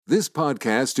This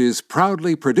podcast is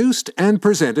proudly produced and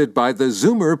presented by the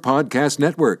Zoomer Podcast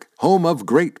Network, home of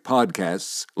great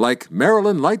podcasts like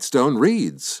Marilyn Lightstone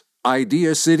Reads,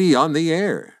 Idea City on the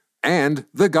Air, and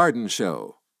The Garden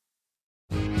Show.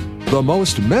 The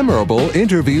most memorable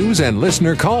interviews and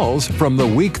listener calls from the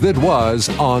week that was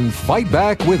on Fight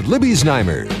Back with Libby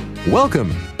Znaimer.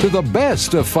 Welcome to the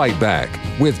best of Fight Back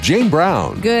with Jane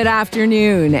Brown. Good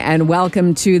afternoon and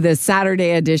welcome to the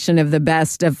Saturday edition of the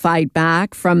best of Fight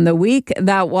Back from the week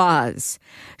that was.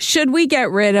 Should we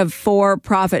get rid of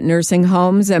for-profit nursing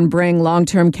homes and bring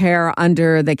long-term care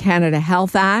under the Canada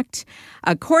Health Act?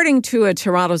 According to a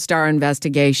Toronto Star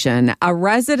investigation, a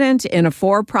resident in a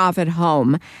for-profit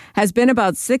home has been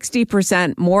about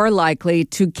 60% more likely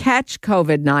to catch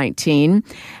COVID-19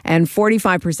 and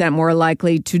 45% more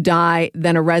likely to die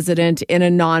than a resident in a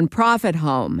non-profit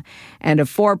home. And a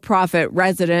for-profit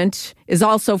resident is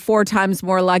also 4 times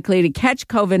more likely to catch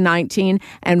COVID-19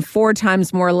 and 4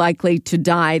 times more likely to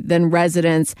die than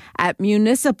residents at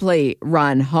municipally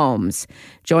run homes.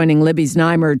 Joining Libby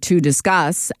Znaimer to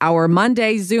discuss our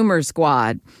Monday Zoomer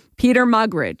Squad, Peter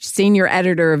Muggeridge, senior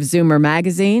editor of Zoomer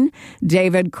Magazine,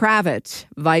 David Kravitz,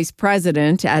 vice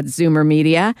president at Zoomer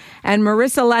Media, and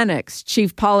Marissa Lennox,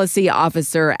 chief policy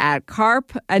officer at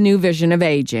CARP, A New Vision of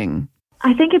Aging.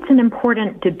 I think it's an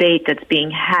important debate that's being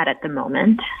had at the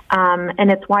moment,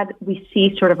 and it's why we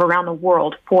see sort of around the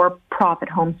world for-profit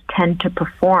homes tend to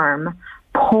perform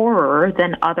poorer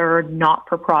than other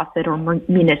not-for-profit or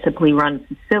municipally run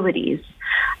facilities.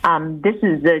 This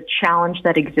is a challenge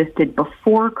that existed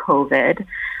before COVID,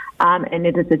 and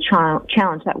it is a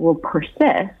challenge that will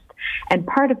persist. And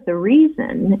part of the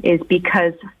reason is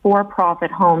because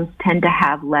for-profit homes tend to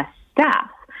have less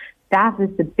staff. Staff is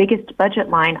the biggest budget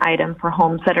line item for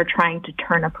homes that are trying to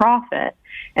turn a profit.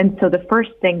 And so the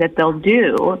first thing that they'll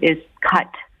do is cut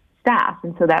staff.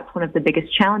 And so that's one of the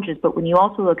biggest challenges. But when you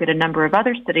also look at a number of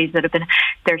other studies that have been,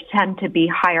 there tend to be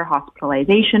higher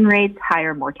hospitalization rates,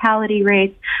 higher mortality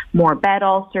rates, more bed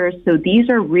ulcers. So these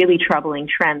are really troubling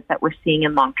trends that we're seeing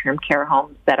in long-term care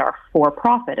homes that are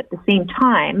for-profit. At the same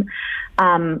time,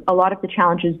 a lot of the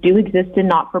challenges do exist in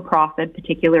not-for-profit,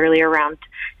 particularly around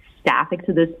staffing.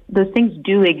 So those things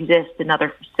do exist in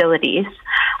other facilities.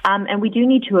 And we do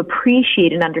need to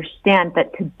appreciate and understand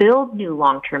that to build new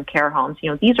long-term care homes,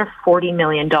 these are $40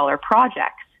 million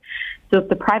projects. So if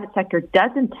the private sector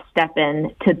doesn't step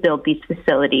in to build these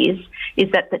facilities,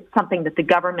 that's something that the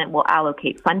government will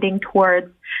allocate funding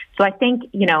towards. So I think,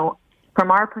 from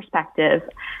our perspective,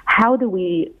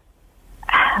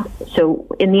 so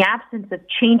in the absence of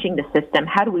changing the system,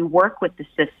 how do we work with the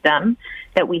system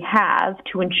that we have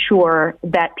to ensure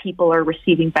that people are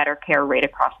receiving better care right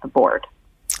across the board?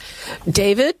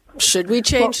 David, should we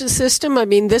change the system? I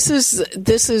mean, this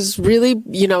is really,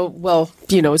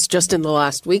 it's just in the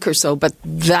last week or so, but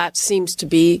that seems to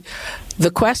be the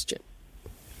question.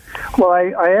 Well,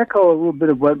 I echo a little bit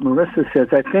of what Marissa says.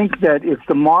 I think that if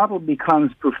the model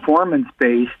becomes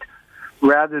performance-based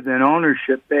rather than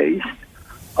ownership-based,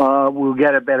 we'll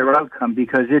get a better outcome,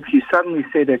 because if you suddenly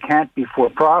say there can't be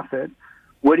for-profit,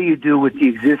 what do you do with the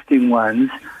existing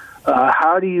ones?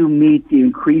 How do you meet the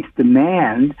increased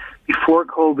demand? Before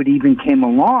COVID even came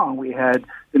along, we had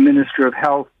the Minister of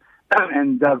Health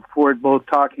and Doug Ford both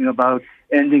talking about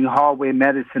ending hallway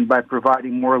medicine by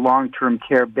providing more long-term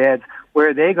care beds. Where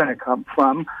are they going to come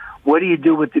from? What do you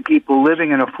do with the people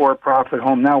living in a for-profit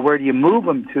home now? Where do you move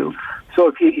them to?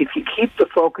 So if you keep the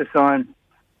focus on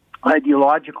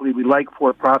ideologically, we like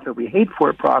for-profit, we hate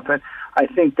for-profit, I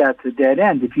think that's a dead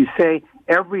end. If you say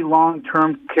every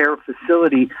long-term care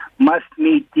facility must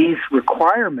meet these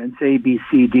requirements, A, B,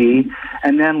 C, D,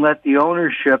 and then let the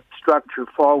ownership structure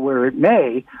fall where it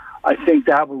may, I think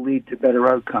that will lead to better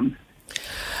outcomes.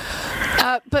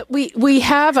 But we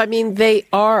have, they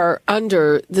are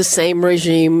under the same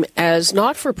regime as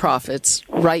not-for-profits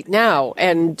right now.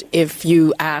 And if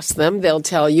you ask them, they'll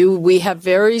tell you we have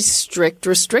very strict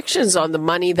restrictions on the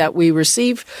money that we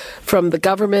receive from the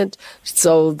government.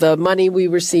 So the money we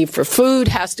receive for food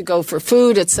has to go for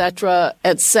food, et cetera,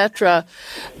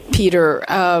 Peter.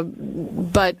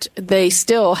 But they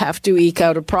still have to eke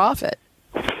out a profit.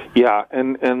 Yeah,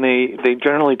 and they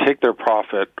generally take their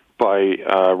profit by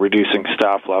reducing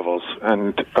staff levels.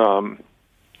 And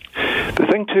the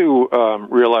thing to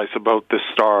realize about this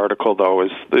Star article, though,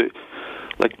 is the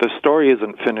story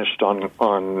isn't finished on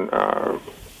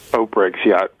outbreaks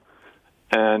yet.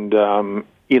 And the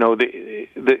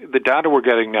data we're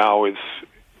getting now is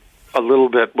a little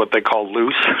bit what they call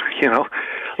loose.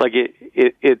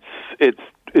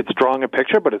 It's drawing a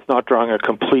picture, but it's not drawing a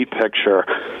complete picture.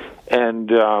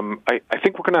 And I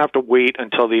think we're going to have to wait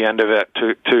until the end of it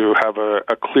to have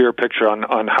a clear picture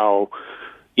on how,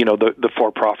 the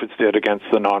for-profits did against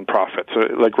the nonprofits. So,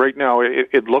 like right now,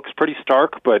 it looks pretty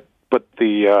stark, but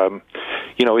the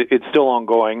it's still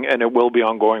ongoing, and it will be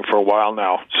ongoing for a while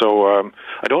now. So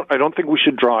I don't think we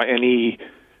should draw any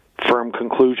firm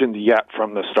conclusions yet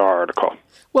from the Star article.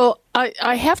 Well,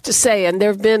 I have to say, and there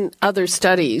have been other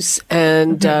studies,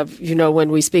 and,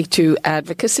 when we speak to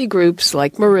advocacy groups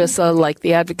like Marissa, like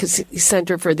the Advocacy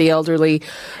Center for the Elderly,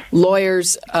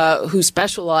 lawyers who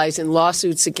specialize in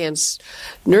lawsuits against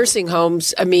nursing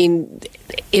homes, I mean,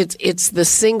 it's the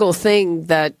single thing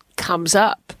that comes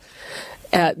up.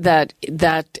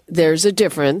 That there's a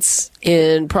difference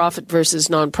in profit versus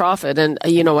nonprofit. And,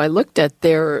 I looked at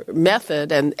their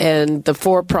method and the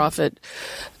for-profit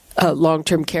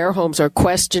long-term care homes are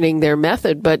questioning their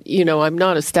method. But, I'm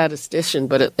not a statistician,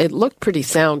 but it looked pretty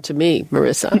sound to me,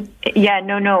 Marissa. Yeah,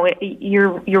 no,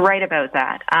 you're right about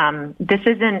that.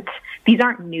 These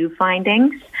aren't new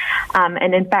findings.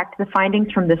 And in fact, the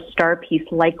findings from the Star piece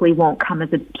likely won't come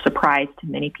as a surprise to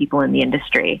many people in the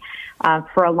industry.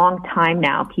 For a long time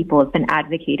now, people have been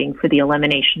advocating for the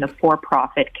elimination of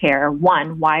for-profit care.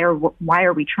 One, why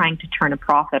are we trying to turn a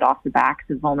profit off the backs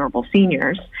of vulnerable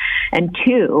seniors? And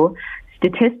two,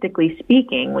 statistically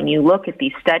speaking, when you look at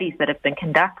these studies that have been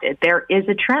conducted, there is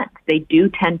a trend. They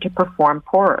do tend to perform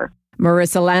poorer.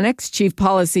 Marissa Lennox, Chief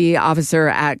Policy Officer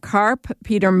at CARP,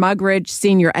 Peter Muggeridge,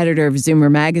 Senior Editor of Zoomer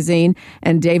Magazine,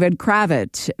 and David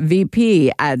Kravitz,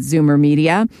 VP at Zoomer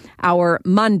Media, our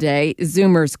Monday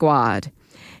Zoomer Squad.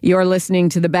 You're listening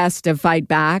to the best of Fight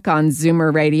Back on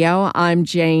Zoomer Radio. I'm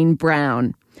Jane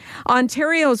Brown.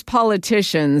 Ontario's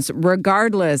politicians,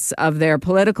 regardless of their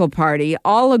political party,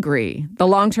 all agree the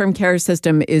long-term care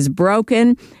system is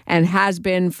broken and has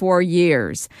been for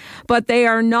years. But they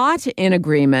are not in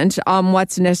agreement on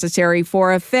what's necessary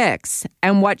for a fix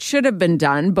and what should have been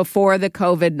done before the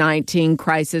COVID-19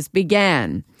 crisis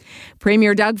began.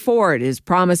 Premier Doug Ford is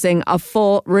promising a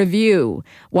full review,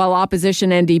 while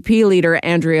opposition NDP leader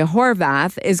Andrea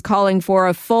Horwath is calling for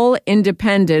a full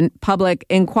independent public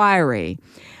inquiry.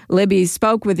 Libby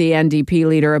spoke with the NDP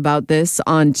leader about this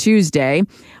on Tuesday.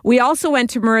 We also went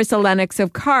to Marissa Lennox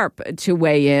of CARP to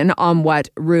weigh in on what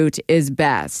route is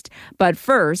best. But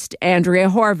first, Andrea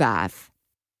Horwath.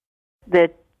 The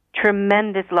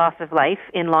tremendous loss of life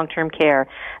in long-term care,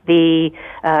 the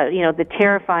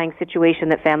terrifying situation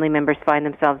that family members find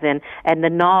themselves in, and the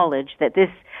knowledge that this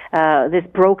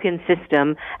broken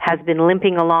system has been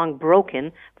limping along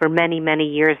broken for many, many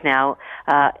years now.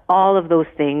 All of those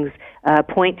things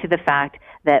point to the fact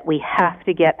that we have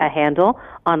to get a handle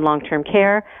on long-term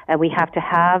care, and we have to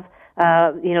have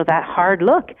that hard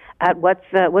look at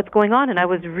what's going on. And I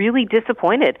was really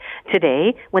disappointed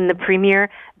today when the Premier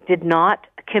did not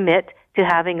commit to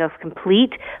having a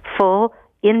complete, full,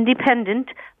 independent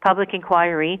public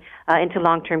inquiry into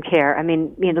long-term care. I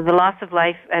mean, the loss of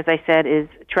life, as I said, is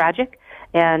tragic,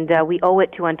 and we owe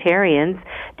it to Ontarians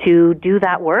to do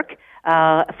that work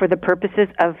for the purposes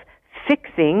of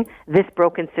fixing this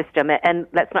broken system. And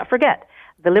let's not forget,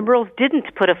 the Liberals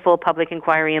didn't put a full public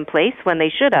inquiry in place when they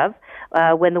should have,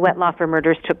 when the Wettlaufer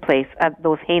murders took place.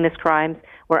 Those heinous crimes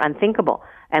were unthinkable.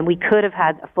 And we could have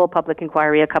had a full public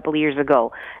inquiry a couple of years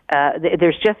ago.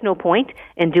 There's just no point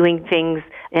in doing things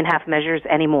in half measures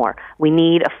anymore. We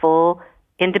need a full,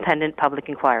 independent public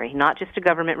inquiry, not just a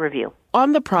government review.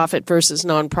 On the profit versus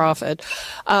nonprofit,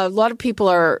 a lot of people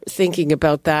are thinking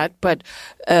about that, but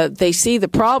they see the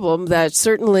problem that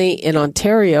certainly in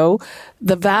Ontario,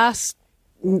 the vast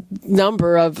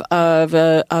number of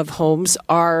homes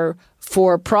are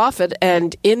for profit,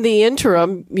 and in the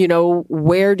interim,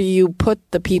 where do you put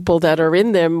the people that are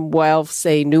in them while,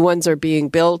 say, new ones are being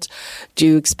built? Do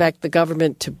you expect the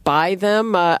government to buy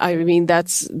them? I mean,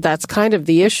 that's kind of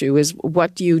the issue, is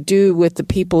what do you do with the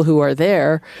people who are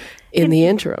there in the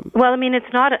interim? Well, I mean,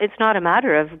 it's not a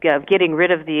matter of getting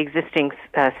rid of the existing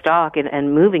stock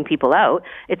and moving people out.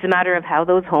 It's a matter of how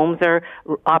those homes are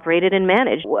operated and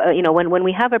managed. When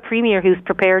we have a premier who's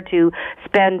prepared to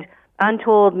spend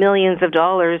untold millions of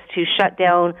dollars to shut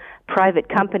down private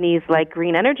companies like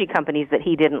green energy companies that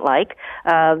he didn't like,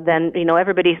 then,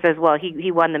 everybody says, well,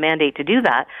 he won the mandate to do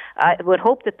that. I would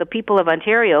hope that the people of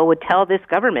Ontario would tell this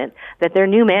government that their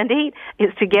new mandate is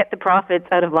to get the profits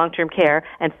out of long-term care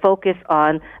and focus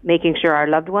on making sure our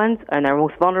loved ones and our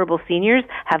most vulnerable seniors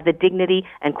have the dignity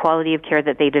and quality of care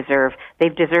that they deserve.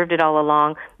 They've deserved it all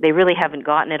along. They really haven't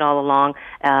gotten it all along.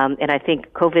 And I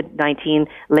think COVID-19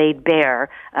 laid bare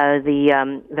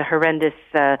the horrendous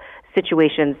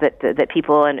situations that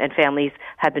people and families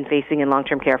have been facing in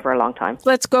long-term care for a long time.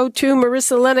 Let's go to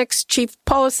Marissa Lennox, Chief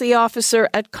Policy Officer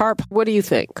at CARP. What do you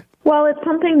think? Well, it's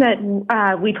something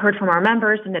that we've heard from our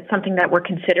members, and it's something that we're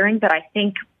considering, but I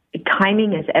think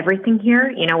timing is everything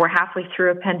here. You know, we're halfway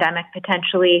through a pandemic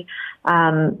potentially.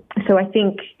 So I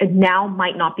think now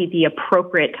might not be the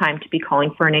appropriate time to be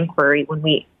calling for an inquiry when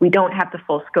we don't have the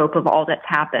full scope of all that's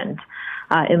happened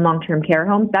in long-term care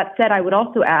homes. That said, I would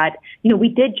also add, we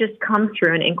did just come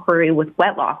through an inquiry with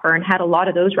Wetlaufer and had a lot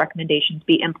of those recommendations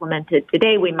be implemented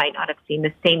today. We might not have seen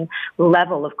the same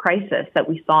level of crisis that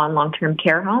we saw in long-term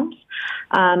care homes.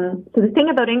 So the thing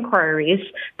about inquiries,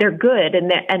 they're good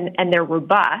and they're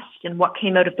robust. And what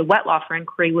came out of the Wetlaufer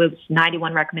inquiry was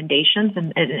 91 recommendations,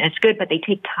 and it's good, but they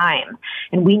take time,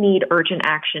 and we need urgent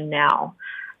action now.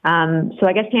 So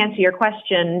I guess to answer your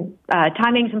question,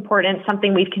 timing is important,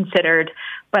 something we've considered,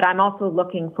 but I'm also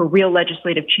looking for real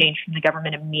legislative change from the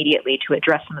government immediately to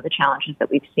address some of the challenges that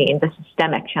we've seen, the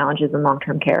systemic challenges in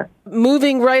long-term care.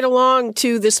 Moving right along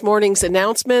to this morning's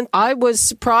announcement, I was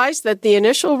surprised that the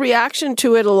initial reaction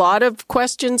to it, a lot of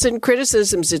questions and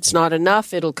criticisms. It's not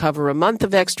enough. It'll cover a month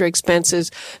of extra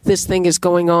expenses. This thing is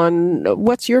going on.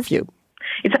 What's your view?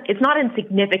 It's not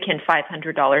insignificant,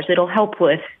 $500. It'll help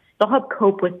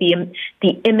cope with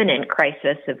the imminent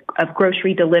crisis of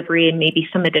grocery delivery and maybe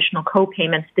some additional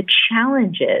co-payments. The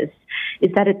challenge is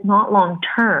that it's not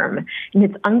long-term, and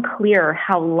it's unclear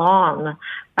how long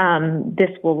this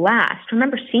will last.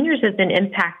 Remember, seniors have been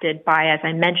impacted by, as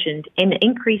I mentioned, an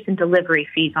increase in delivery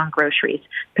fees on groceries,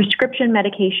 prescription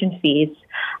medication fees,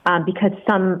 because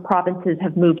some provinces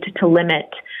have moved to limit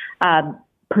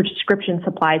prescription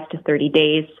supplies to 30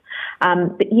 days.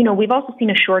 But, we've also seen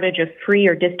a shortage of free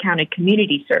or discounted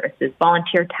community services.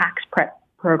 Volunteer tax prep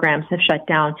programs have shut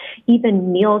down.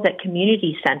 Even meals at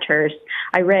community centers.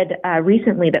 I read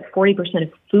recently that 40%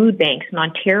 of food banks in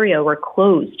Ontario were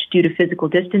closed due to physical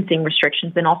distancing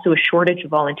restrictions and also a shortage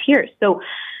of volunteers. So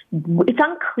it's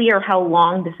unclear how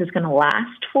long this is going to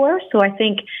last for. So I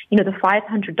think, the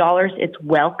 $500, it's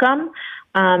welcome,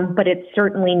 but it's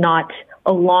certainly not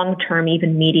a long-term,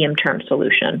 even medium-term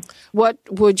solution. What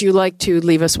would you like to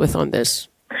leave us with on this?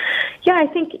 Yeah, I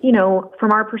think,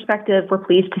 from our perspective, we're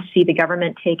pleased to see the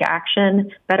government take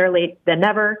action, better late than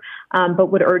never,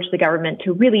 but would urge the government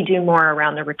to really do more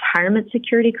around the retirement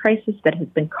security crisis that has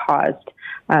been caused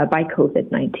by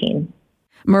COVID-19.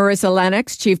 Marissa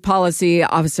Lennox, Chief Policy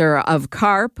Officer of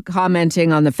CARP,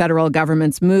 commenting on the federal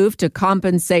government's move to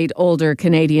compensate older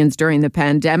Canadians during the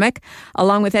pandemic,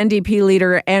 along with NDP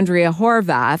leader Andrea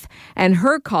Horwath, and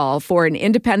her call for an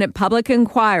independent public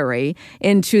inquiry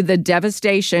into the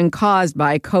devastation caused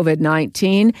by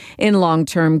COVID-19 in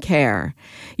long-term care.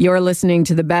 You're listening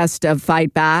to the best of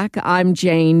Fight Back. I'm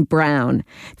Jane Brown.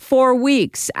 For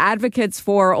weeks, advocates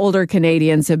for older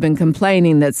Canadians have been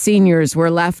complaining that seniors were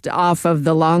left off of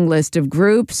the long list of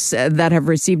groups that have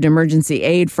received emergency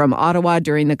aid from Ottawa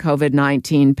during the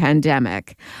COVID-19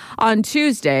 pandemic. On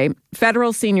Tuesday,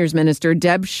 Federal Seniors Minister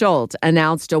Deb Schultz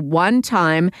announced a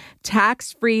one-time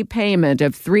tax-free payment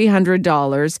of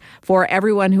 $300 for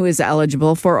everyone who is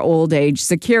eligible for old age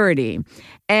security,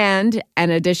 and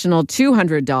an additional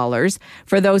 $200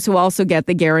 for those who also get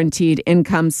the guaranteed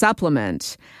income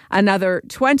supplement. Another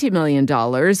 $20 million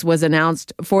was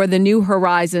announced for the New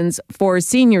Horizons for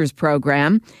Seniors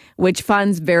program, which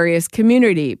funds various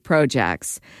community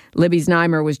projects. Libby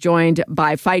Znaimer was joined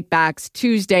by Fight Back's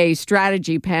Tuesday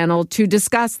strategy panel to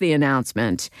discuss the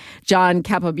announcement. John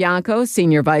Capobianco,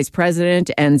 Senior Vice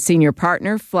President and Senior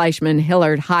Partner, Fleischman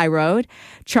Hillard High Road,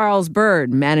 Charles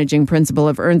Bird, Managing Principal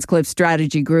of Earnscliffe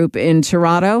Strategy Group in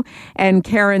Toronto, and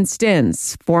Karen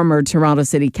Stins, former Toronto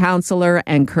City Councillor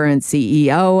and current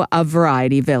CEO of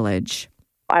Variety Village.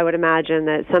 I would imagine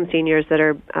that some seniors that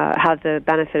are have the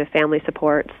benefit of family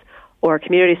supports or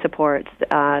community supports,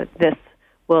 this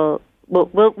will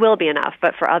be enough.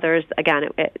 But for others, again,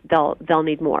 they'll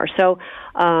need more. So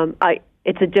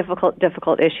it's a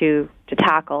difficult issue to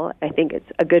tackle. I think it's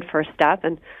a good first step,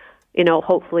 and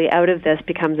hopefully out of this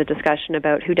becomes a discussion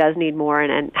about who does need more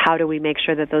and how do we make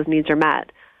sure that those needs are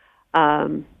met.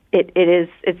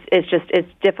 It's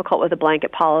difficult with a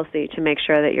blanket policy to make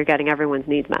sure that you're getting everyone's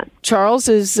needs met. Charles,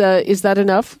 is that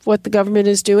enough, what the government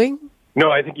is doing? No,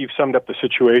 I think you've summed up the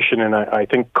situation, and I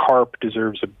think CARP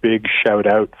deserves a big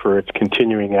shout-out for its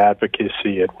continuing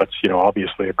advocacy at what's,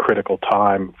 obviously a critical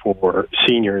time for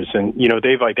seniors. And,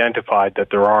 they've identified that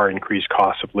there are increased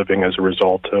costs of living as a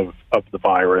result of the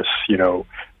virus,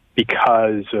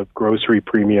 because of grocery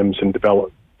premiums and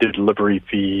delivery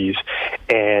fees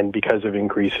and because of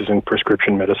increases in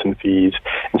prescription medicine fees.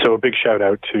 And so a big shout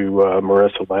out to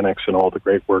Marissa Lennox and all the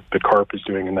great work that CARP is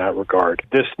doing in that regard.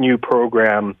 This new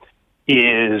program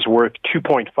is worth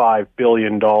 $2.5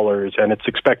 billion, and it's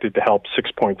expected to help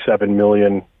 6.7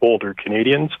 million older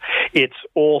Canadians. It's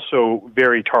also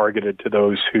very targeted to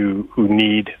those who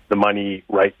need the money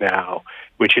right now,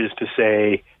 which is to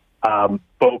say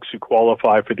folks who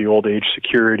qualify for the old age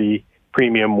security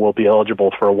premium will be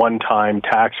eligible for a one-time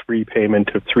tax-free payment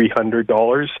of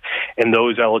 $300, and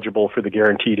those eligible for the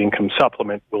guaranteed income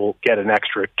supplement will get an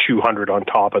extra $200 on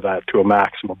top of that to a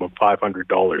maximum of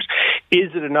 $500. Is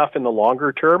it enough in the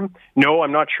longer term? No,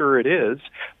 I'm not sure it is.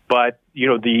 But, you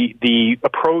know, the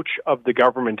approach of the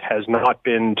government has not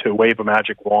been to wave a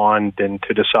magic wand and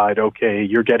to decide, okay,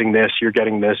 you're getting this, you're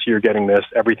getting this, you're getting this,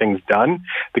 everything's done.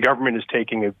 The government is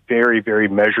taking a very, very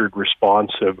measured,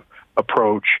 responsive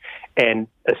approach and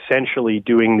essentially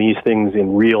doing these things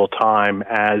in real time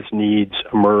as needs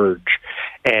emerge.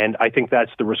 And I think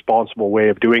that's the responsible way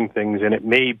of doing things. And it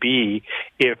may be,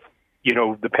 if, you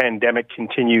know, the pandemic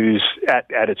continues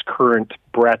at its current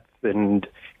breadth and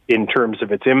in terms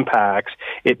of its impacts,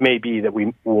 it may be that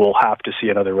we will have to see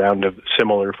another round of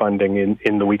similar funding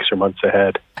in the weeks or months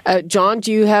ahead. John,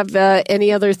 do you have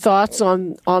any other thoughts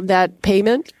on that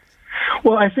payment?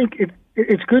 Well, I think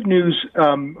it's good news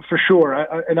for sure,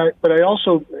 but I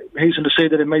also hasten to say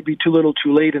that it might be too little,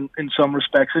 too late in some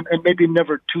respects, and maybe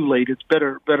never too late. It's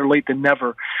better late than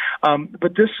never.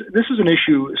 But this is an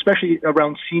issue, especially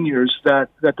around seniors, that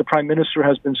the Prime Minister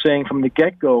has been saying from the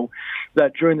get-go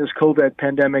that during this COVID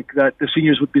pandemic that the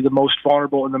seniors would be the most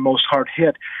vulnerable and the most hard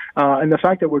hit. And the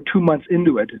fact that we're 2 months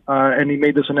into it, and he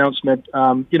made this announcement,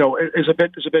 is a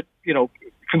bit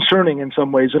concerning in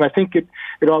some ways. And I think it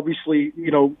obviously,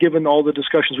 given all the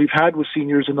discussions we've had with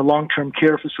seniors in the long-term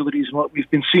care facilities and what we've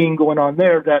been seeing going on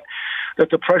there, that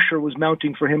the pressure was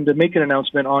mounting for him to make an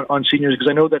announcement on seniors, because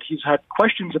I know that he's had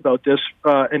questions about this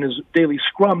in his daily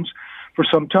scrums for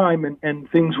some time,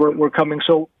 and things were coming.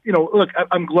 So, look,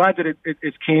 I'm glad that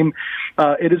it came.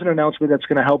 It is an announcement that's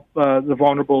going to help the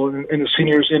vulnerable and the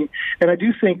seniors. And I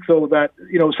do think, though, that,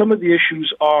 some of the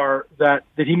issues that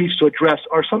he needs to address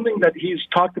are something that he's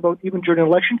talked about even during an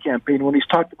election campaign, when he's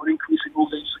talked about increasing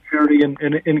old age security and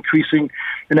increasing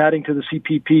and adding to the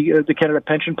CPP, the Canada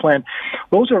Pension Plan.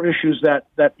 Those are issues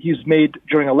that he's made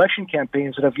during election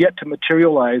campaigns that have yet to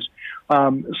materialize.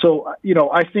 So,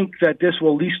 I think that this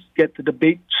will at least get the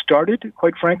debate started,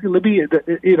 quite frankly, Libby,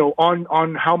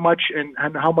 on how much and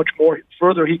how much more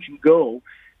further he can go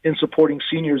in supporting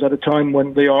seniors at a time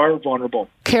when they are vulnerable.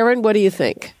 Karen, what do you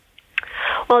think?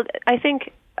 Well, I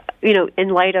think, in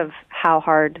light of how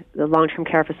hard the long-term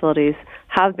care facilities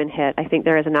have been hit, I think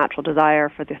there is a natural desire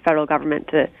for the federal government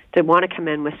to want to come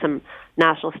in with some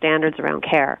national standards around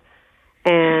care.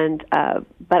 And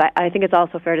but I think it's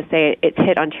also fair to say it's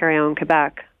hit Ontario and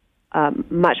Quebec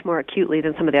much more acutely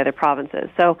than some of the other provinces.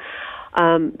 So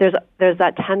there's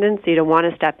that tendency to want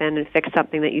to step in and fix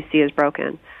something that you see as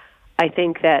broken. I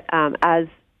think that as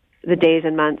the days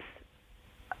and months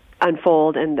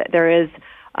unfold, and there is,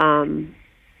 now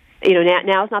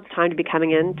is not the time to be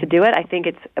coming in to do it. I think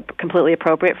it's completely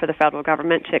appropriate for the federal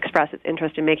government to express its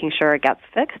interest in making sure it gets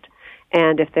fixed.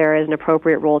 And if there is an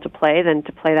appropriate role to play, then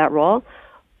to play that role.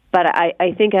 But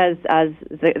I think as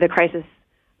the crisis,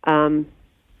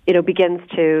 begins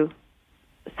to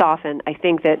soften, I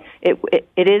think that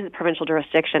it is provincial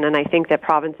jurisdiction, and I think that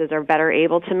provinces are better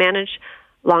able to manage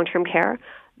long-term care.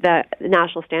 The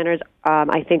national standards,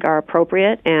 I think, are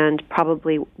appropriate and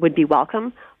probably would be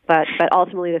welcome. But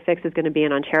ultimately, the fix is going to be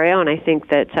in Ontario, and I think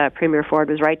that Premier Ford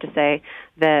was right to say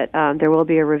that there will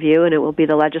be a review, and it will be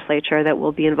the legislature that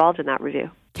will be involved in that review.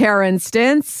 Karen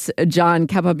Stintz, John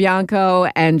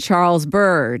Capobianco, and Charles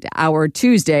Bird, our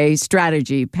Tuesday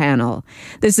strategy panel.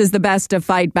 This is the Best of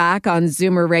Fight Back on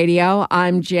Zoomer Radio.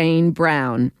 I'm Jane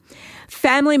Brown.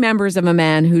 Family members of a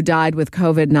man who died with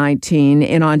COVID-19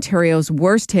 in Ontario's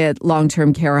worst-hit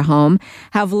long-term care home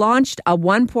have launched a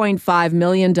 $1.5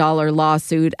 million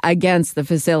lawsuit against the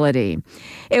facility.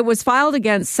 It was filed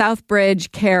against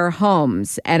Southbridge Care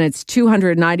Homes and its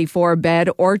 294-bed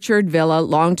Orchard Villa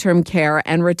long-term care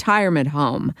and retirement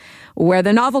home, where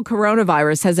the novel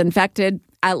coronavirus has infected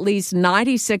at least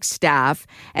 96 staff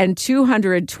and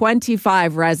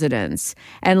 225 residents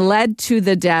and led to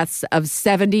the deaths of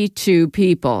 72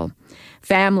 people.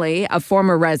 Family of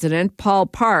former resident Paul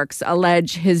Parks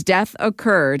allege his death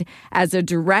occurred as a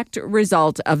direct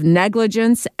result of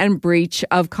negligence and breach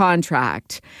of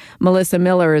contract. Melissa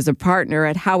Miller is a partner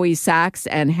at Howie Sachs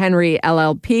and Henry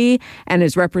LLP and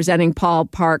is representing Paul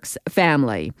Parks'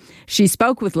 family. She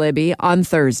spoke with Libby on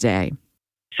Thursday.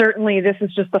 Certainly, this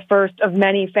is just the first of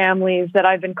many families that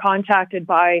I've been contacted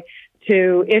by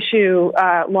to issue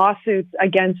lawsuits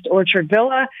against Orchard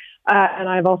Villa. And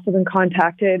I've also been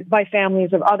contacted by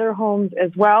families of other homes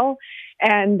as well.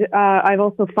 And I've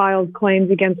also filed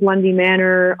claims against Lundy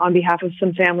Manor on behalf of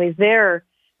some families there,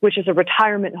 which is a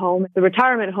retirement home. The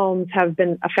retirement homes have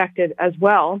been affected as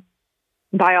well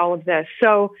by all of this.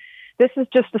 So this is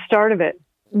just the start of it.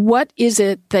 What is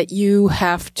it that you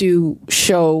have to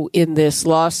show in this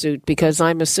lawsuit? Because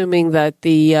I'm assuming that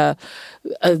the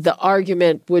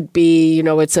argument would be,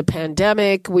 it's a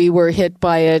pandemic. We were hit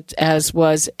by it, as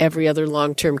was every other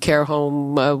long-term care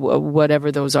home,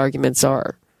 whatever those arguments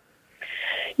are.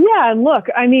 Yeah, look,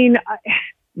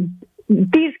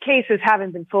 these cases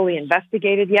haven't been fully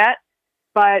investigated yet,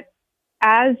 but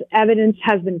as evidence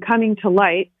has been coming to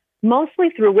light, mostly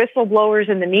through whistleblowers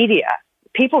in the media,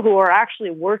 people who are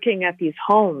actually working at these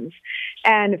homes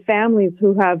and families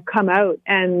who have come out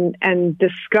and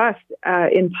discussed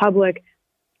in public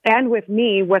and with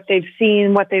me what they've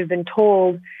seen, what they've been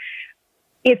told.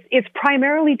 It's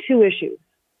primarily two issues.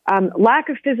 Lack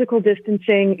of physical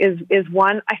distancing is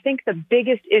one. I think the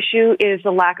biggest issue is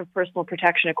the lack of personal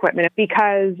protection equipment,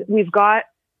 because we've got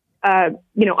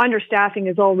understaffing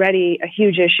is already a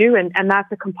huge issue, and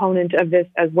that's a component of this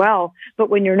as well. But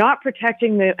when you're not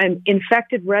protecting an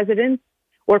infected residents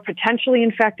or potentially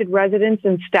infected residents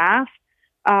and staff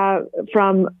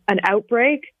from an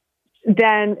outbreak,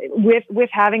 then with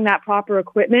having that proper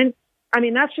equipment,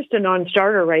 that's just a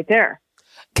non-starter right there.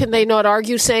 Can they not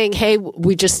argue saying, hey,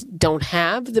 we just don't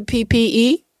have the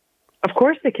PPE? Of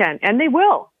course they can, and they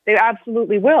will. They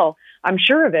absolutely will. I'm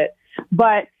sure of it.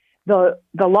 But the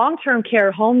Long-Term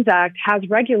Care Homes Act has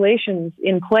regulations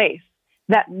in place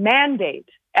that mandate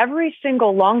every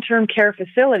single long-term care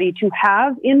facility to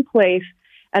have in place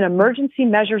an emergency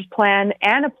measures plan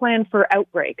and a plan for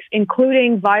outbreaks,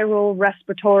 including viral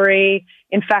respiratory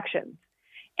infections.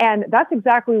 And that's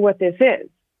exactly what this is.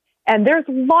 And there's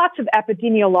lots of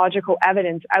epidemiological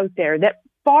evidence out there that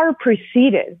far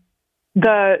preceded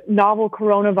the novel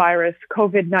coronavirus,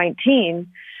 COVID-19,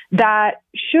 that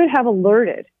should have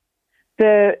alerted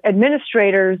the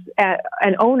administrators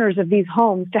and owners of these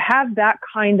homes to have that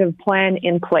kind of plan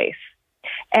in place.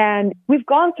 And we've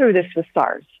gone through this with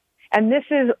SARS, and this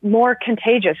is more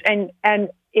contagious. And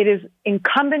it is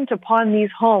incumbent upon these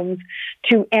homes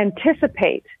to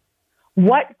anticipate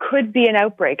what could be an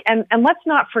outbreak. And let's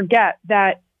not forget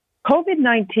that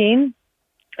COVID-19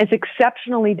 is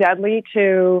exceptionally deadly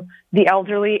to the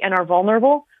elderly and our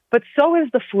vulnerable, but so is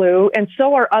the flu, and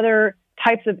so are other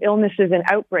types of illnesses and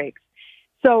outbreaks.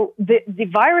 So the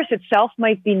virus itself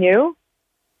might be new,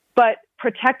 but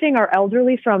protecting our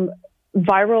elderly from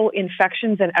viral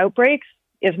infections and outbreaks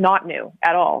is not new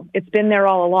at all. It's been there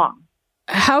all along.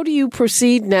 How do you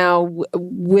proceed now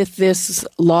with this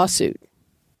lawsuit?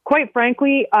 Quite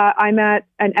frankly, I'm at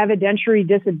an evidentiary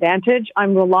disadvantage.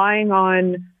 I'm relying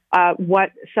on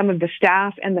what some of the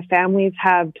staff and the families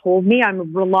have told me.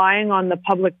 I'm relying on the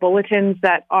public bulletins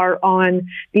that are on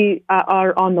the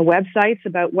websites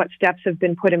about what steps have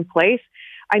been put in place.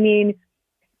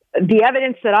 The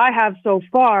evidence that I have so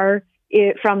far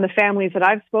from the families that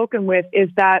I've spoken with is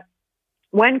that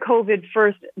when COVID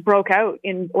first broke out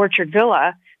in Orchard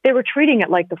Villa, they were treating it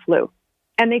like the flu.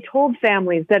 And they told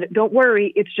families that, don't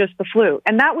worry, it's just the flu.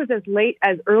 And that was as late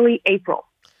as early April.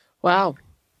 Wow.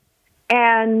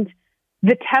 And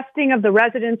the testing of the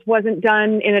residents wasn't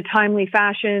done in a timely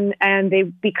fashion. And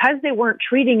because they weren't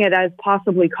treating it as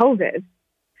possibly COVID,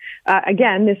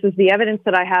 again, this is the evidence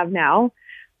that I have now,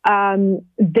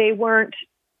 they weren't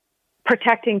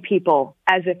protecting people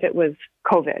as if it was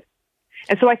COVID.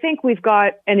 And so I think we've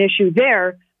got an issue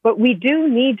there, but we do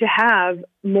need to have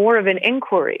more of an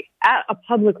inquiry at a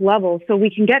public level so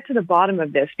we can get to the bottom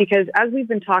of this, because as we've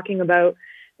been talking about,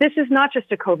 this is not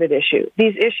just a COVID issue.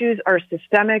 These issues are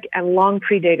systemic and long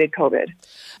predated COVID.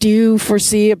 Do you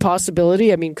foresee a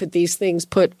possibility? Could these things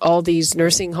put all these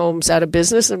nursing homes out of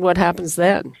business, and what happens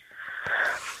then?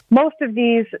 Most of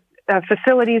these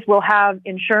facilities will have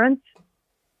insurance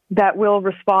that will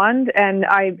respond, and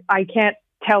I can't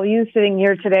tell you sitting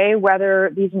here today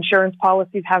whether these insurance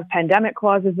policies have pandemic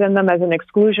clauses in them as an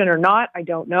exclusion or not. I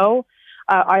don't know.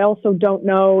 I also don't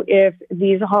know if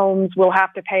these homes will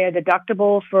have to pay a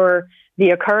deductible for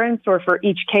the occurrence or for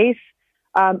each case.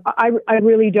 I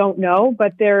really don't know,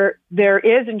 but there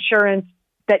is insurance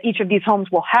that each of these homes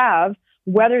will have.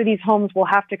 Whether these homes will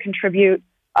have to contribute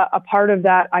a part of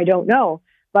that, I don't know.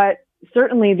 But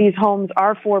certainly these homes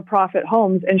are for-profit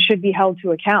homes and should be held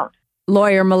to account.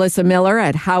 lawyer Melissa Miller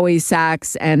at Howie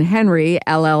Sachs and Henry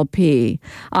LLP.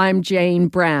 I'm Jane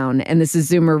Brown, and this is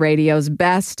Zoomer Radio's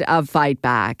Best of Fight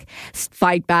Back.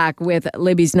 Fight Back with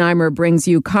Libby Znaimer brings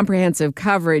you comprehensive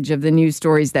coverage of the news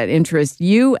stories that interest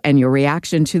you and your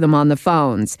reaction to them on the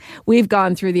phones. We've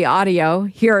gone through the audio.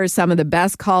 Here are some of the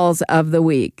best calls of the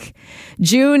week.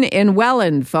 June in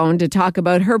Welland phoned to talk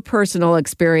about her personal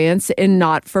experience in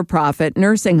not-for-profit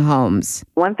nursing homes.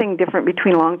 One thing different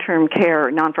between long-term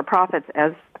care non-for-profits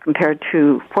as compared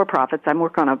to for-profits, I'm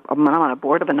on a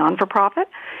board of a non-for-profit,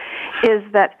 is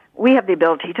that we have the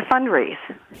ability to fundraise,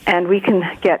 and we can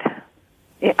get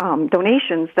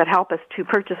donations that help us to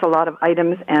purchase a lot of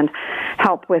items and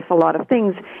help with a lot of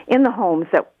things in the homes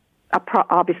that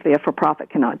obviously a for-profit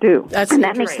cannot do. And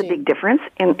that makes a big difference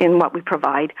in what we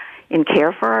provide in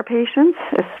care for our patients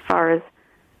as far as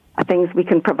things we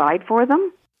can provide for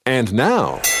them. And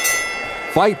now,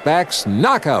 Fight Back's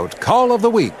Knockout Call of the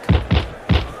Week.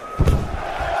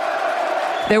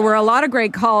 There were a lot of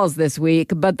great calls this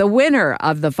week, but the winner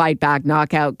of the Fight Back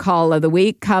Knockout Call of the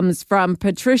Week comes from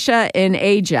Patricia in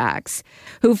Ajax,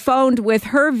 who phoned with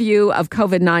her view of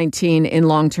COVID-19 in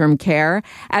long-term care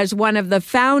as one of the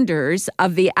founders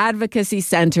of the Advocacy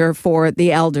Center for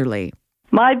the Elderly.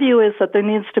 My view is that there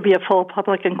needs to be a full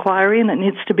public inquiry, and it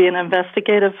needs to be an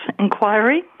investigative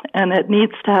inquiry, and it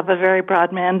needs to have a very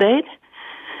broad mandate.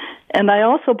 And I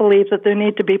also believe that there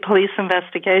need to be police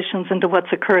investigations into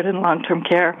what's occurred in long-term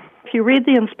care. If you read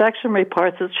the inspection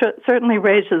reports, it certainly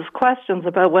raises questions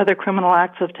about whether criminal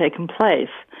acts have taken place.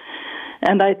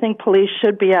 And I think police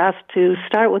should be asked to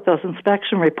start with those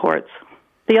inspection reports.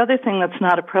 The other thing that's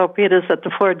not appropriate is that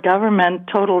the Ford government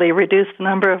totally reduced the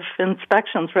number of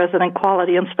inspections, resident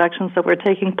quality inspections that were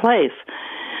taking place.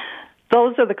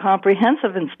 Those are the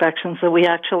comprehensive inspections that we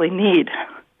actually need.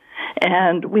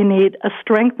 And we need a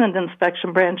strengthened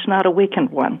inspection branch, not a weakened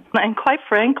one. And quite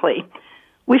frankly,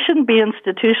 we shouldn't be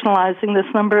institutionalizing this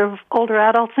number of older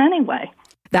adults anyway.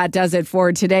 That does it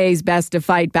for today's Best of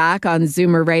Fight Back on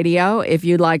Zoomer Radio. If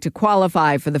you'd like to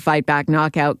qualify for the Fight Back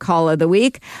Knockout Call of the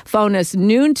Week, phone us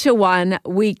noon to 1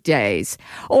 weekdays.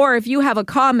 Or if you have a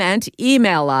comment,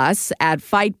 email us at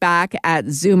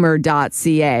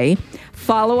fightback@zoomer.ca.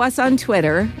 Follow us on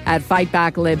Twitter at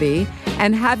FightbackLibby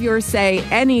and have your say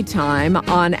anytime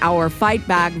on our Fight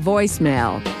Back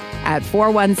voicemail at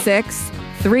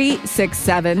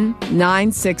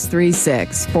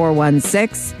 416-367-9636.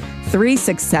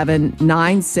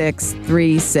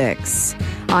 416-367-9636.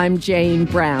 I'm Jane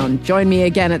Brown. Join me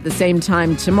again at the same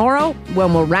time tomorrow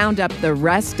when we'll round up the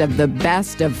rest of the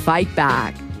Best of Fight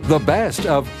Back. The Best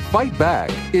of Fight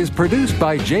Back is produced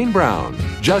by Jane Brown,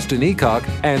 Justin Eacock,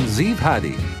 and Zeev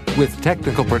Hadi, with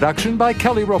technical production by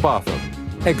Kelly Robotham.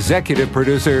 Executive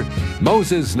producer,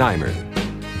 Moses Znaimer.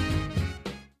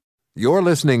 You're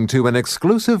listening to an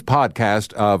exclusive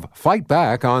podcast of Fight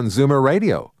Back on Zoomer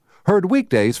Radio. Heard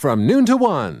weekdays from noon to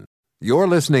 1. You're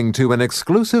listening to an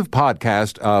exclusive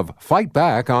podcast of Fight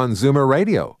Back on Zoomer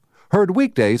Radio. Heard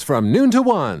weekdays from noon to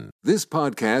 1. This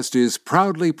podcast is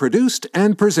proudly produced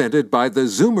and presented by the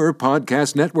Zoomer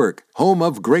Podcast Network, home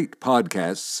of great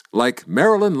podcasts like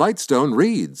Marilyn Lightstone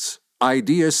Reads,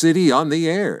 Idea City on the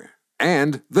Air,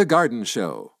 and The Garden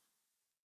Show.